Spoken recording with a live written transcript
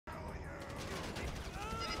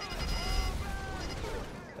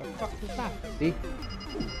fuck was that? See?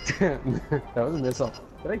 That was a missile.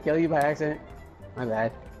 Did I kill you by accident? My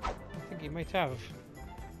bad. I think you might have.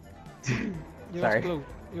 Sorry.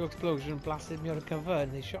 Your explosion blasted me out of cover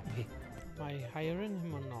and they shot me. Am I hiring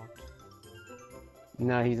him or not?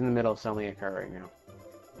 No, he's in the middle of selling a car right now.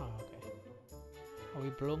 Oh, okay. Are we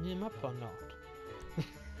blowing him up or not?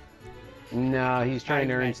 No, he's trying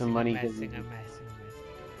to earn some money. I'm messing.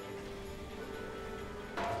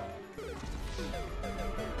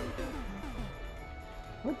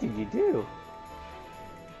 What did you do?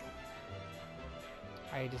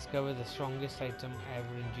 I discovered the strongest item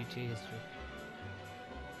ever in GTA history.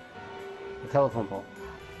 A telephone pole.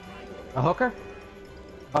 A hooker?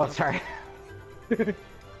 Oh, sorry. Oh.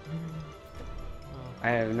 I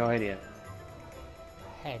have no idea.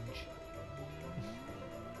 Hedge.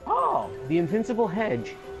 Oh, the invincible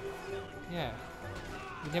hedge. Yeah.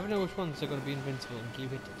 You never know which ones are going to be invincible until you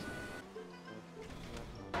hit it.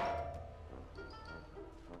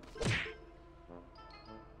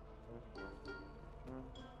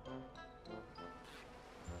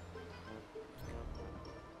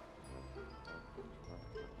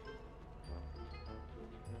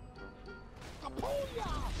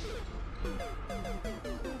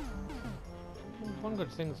 One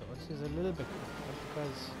good thing though, this is a little bit quicker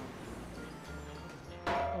because...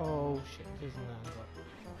 Oh shit, it isn't that good.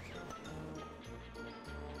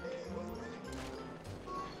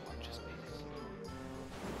 Just these.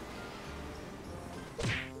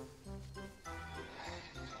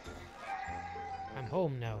 I'm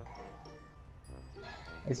home now.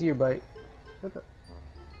 I see your bike. What the?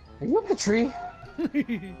 Are you up the tree?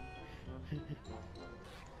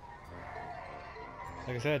 Like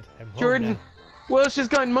I said, I'm home Jordan! now. Welsh has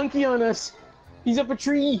gone monkey on us! He's up a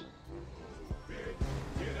tree!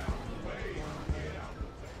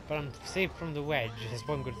 But I'm safe from the wedge, that's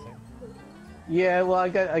one good thing. Yeah, well, I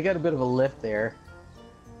got a bit of a lift there.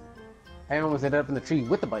 I almost ended up in the tree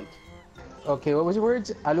with the bike. Okay, what was your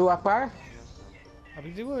words? Alou Akbar?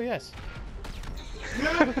 Abidou, yes.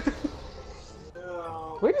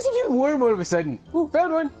 Why does it get warm all of a sudden? Ooh,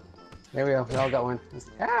 found one! There we go, we all got one.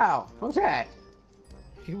 Ow! What's that?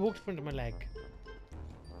 He walked in front of my leg.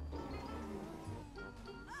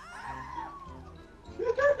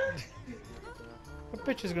 That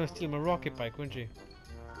bitch is gonna steal my rocket bike, wouldn't she?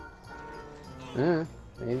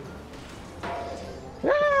 Maybe.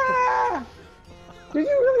 Ah! Did you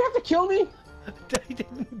really have to kill me? I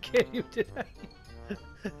didn't kill you, did I?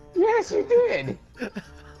 Yes, you did!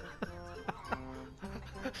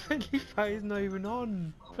 Friendly fire's not even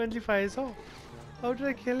on. Friendly fire's off. How did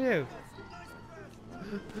I kill you?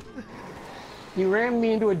 You rammed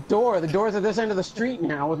me into a door. The door's at this end of the street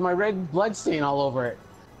now with my red blood stain all over it.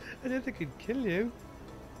 I didn't think I'd kill you.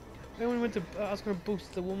 I only went to. I was gonna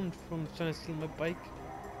boost the woman from trying to steal my bike.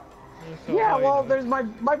 Thought, Yeah, oh, well, you know. there's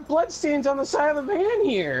my blood stains on the side of the van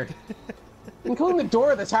here. Including the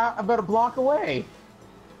door that's about a block away.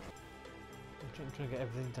 I'm trying to get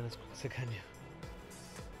everything done as quick as I can,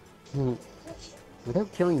 yeah.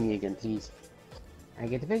 Without killing me again, please. I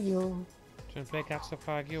get the video. Trying to play Capsule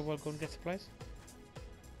Fagio while going to get supplies?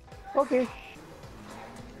 Okay.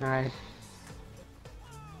 Alright.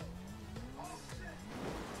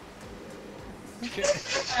 Oh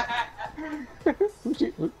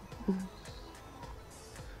shit.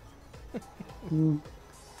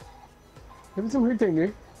 Having some hurt thing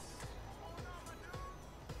there.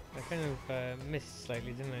 I kind of missed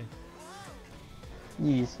slightly, didn't I?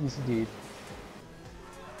 Yes, yes you did.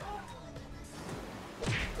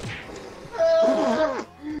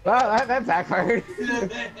 Well, that backfired.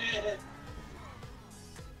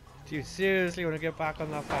 Do you seriously want to get back on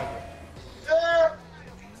that fabric?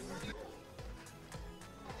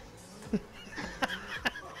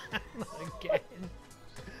 Not again.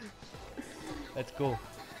 Let's go.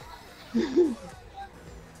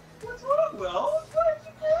 What's wrong, Will? What's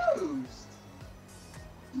confused?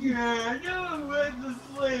 Yeah, no one wants to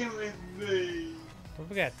play with me. Don't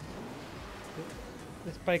forget,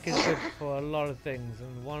 this bike is good for a lot of things,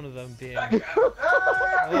 and one of them being... Oh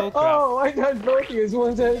crap. Oh, I got both of you.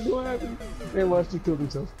 One said what happened. They watched you kill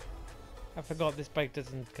themselves. I forgot this bike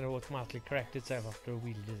doesn't kind of automatically correct itself after a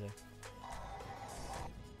wheel, does it?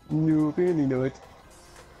 No, apparently not.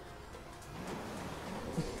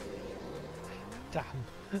 Damn.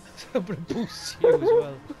 So I'm gonna boost you as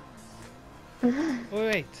well. Oh,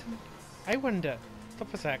 wait. I wonder.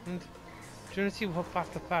 Stop a second. Do you want to see how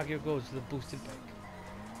fast the Fagio goes with the boosted bike?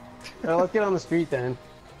 Well, let's get on the street then.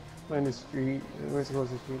 Find the street. Where's the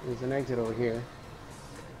closest street? There's an exit over here.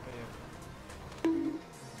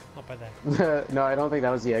 Not by that. No, I don't think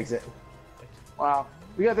that was the exit. Wow.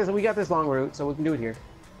 We got this long route, so we can do it here.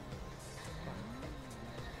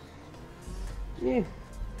 Yeah.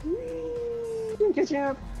 I'm catching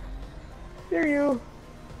up. There you. Okay,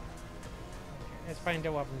 let's find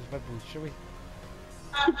out what happens if I boost, shall we?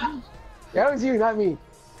 That was you, not me.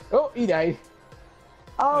 Oh, he died.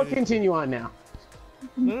 I'll I did. continue on now.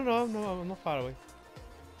 No, I'm not far away.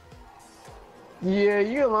 Yeah,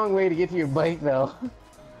 you got a long way to get to your bike, though.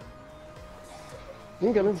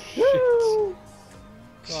 Incoming. Shit. Woo!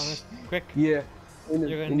 Go on, quick. Yeah.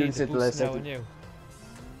 You're gonna need the boost now, aren't you?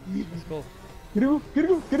 Let's go.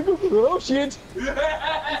 Gotta go. Oh, shit.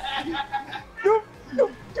 No,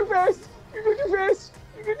 too fast. You go too fast.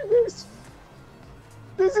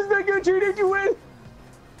 This is not gonna turn out too well.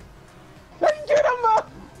 I can get him.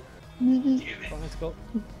 Come on, let's go.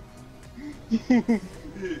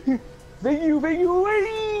 Thank you.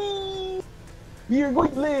 Whee! We are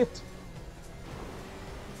going left.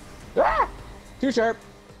 Ah! Too sharp.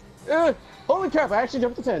 Holy crap, I actually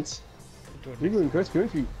jumped the fence. We're going cross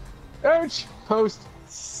country. Ouch! Post.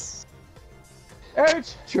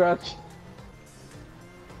 Ouch! Truck.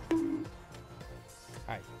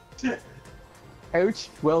 Hi. Ouch!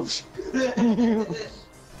 Welsh.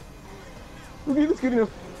 Okay, that's good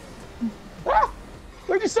enough. Ah!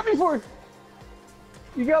 What'd you stop me for?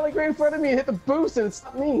 You got like right in front of me and hit the boost and it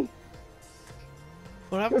stopped me.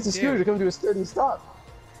 What happened It's a to scooter you? to come to a steady stop.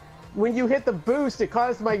 When you hit the boost, it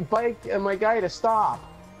caused my bike and my guy to stop.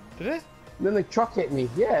 Did it? And then the truck hit me.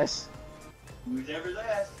 Yes. Who's ever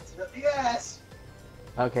last? It's up the ass.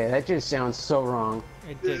 Okay, that just sounds so wrong.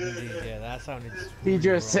 It did indeed, yeah, that sounded He really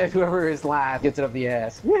just said wrong. whoever is last gets it up the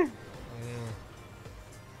ass. Yeah. I know.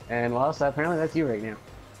 And well, so apparently that's you right now.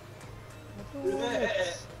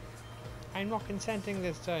 What? I'm not consenting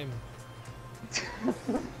this time.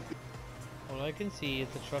 All I can see is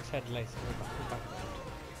the truck's headlights in the background.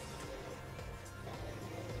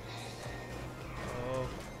 Oh.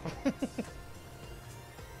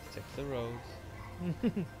 Stick to the roads.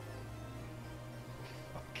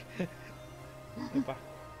 Fuck.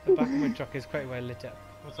 The back of my truck is quite well lit up.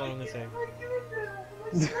 That's all I'm gonna say.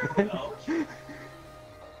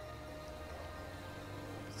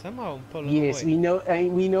 Somehow I'm pulling Yes, away.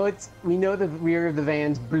 we know the rear of the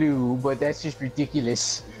van's blue, but that's just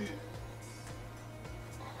ridiculous.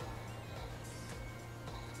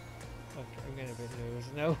 Okay, I'm getting a bit nervous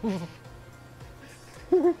now.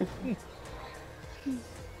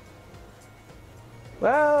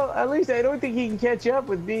 Well, at least I don't think he can catch up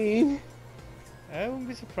with me. I wouldn't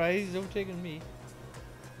be surprised he's overtaking me.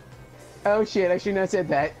 Oh shit, I should not have said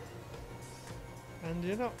that. And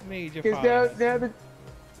you're not major Because now the...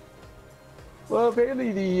 Well,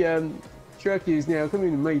 apparently the truck is now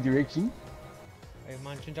coming in my direction. Are you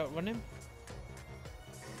managing to outrun him?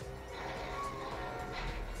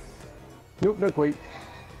 Nope, not quite.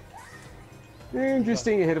 I'm just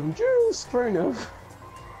staying ahead of him just far enough.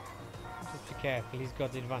 Just be careful, he's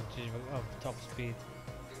got the advantage of top speed.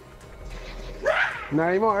 Not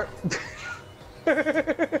anymore.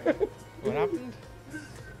 What happened?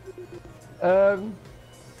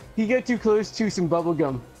 He got too close to some bubble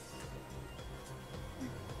gum.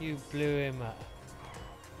 You blew him up.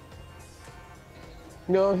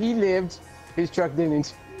 No, he lived. His truck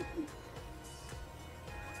didn't.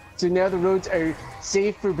 So now the roads are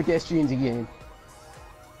safe for pedestrians again.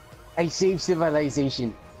 I saved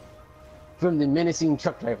civilization from the menacing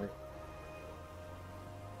truck driver.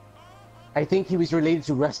 I think he was related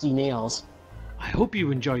to Rusty Nails. I hope you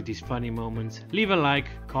enjoyed these funny moments. Leave a like,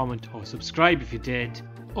 comment or subscribe if you did.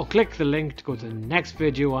 Or click the link to go to the next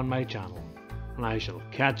video on my channel. And I shall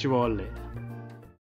catch you all later.